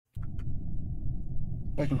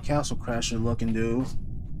Fucking Castle Crasher looking dude.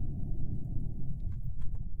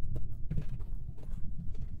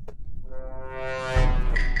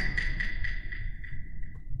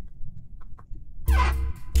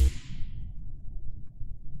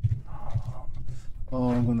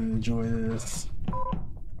 Oh, I'm gonna enjoy this.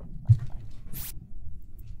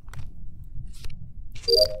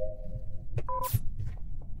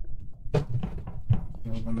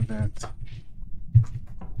 I'm gonna vent.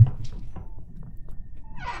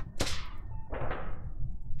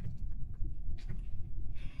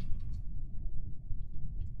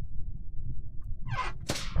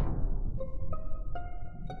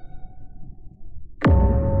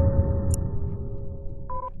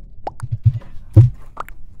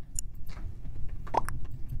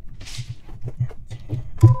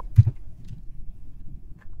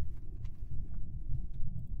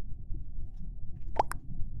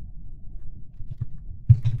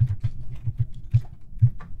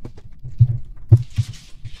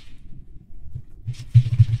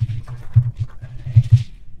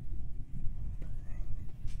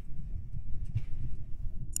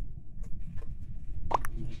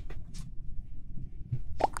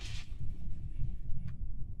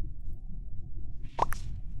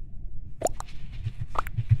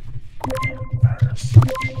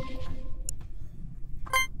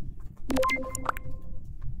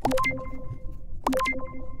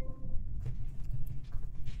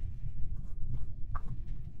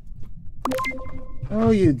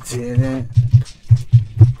 Oh, you didn't.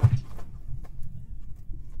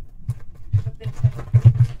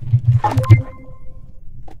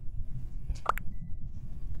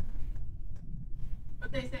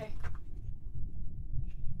 What they say?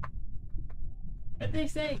 What they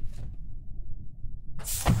say?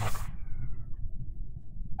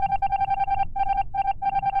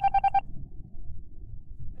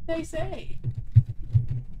 What they say?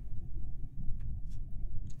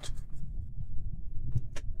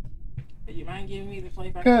 You mind giving me the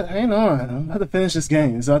playback? God, hang on. I'm about to finish this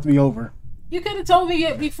game. It's about to be over. You could have told me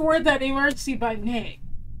it before that emergency button hit.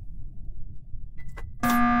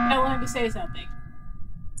 I wanted to say something.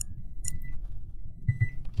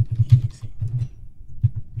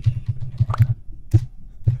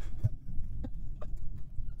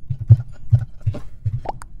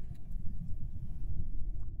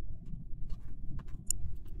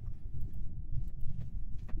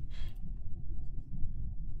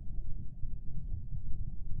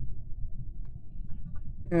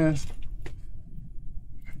 Yes.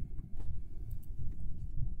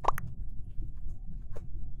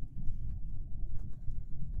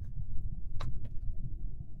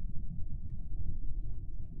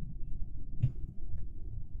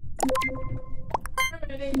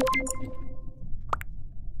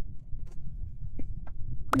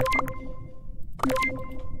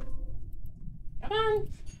 Come on.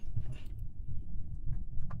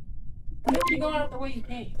 Why don't you go out the way you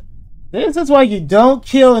came? This is why you don't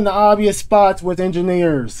kill in the obvious spots with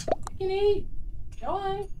engineers. You can eat. Go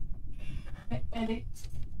on. And it.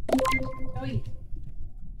 Go eat.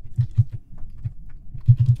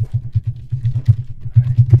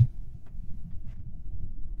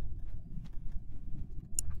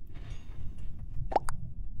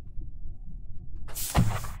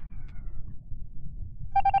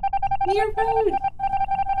 Eat your food.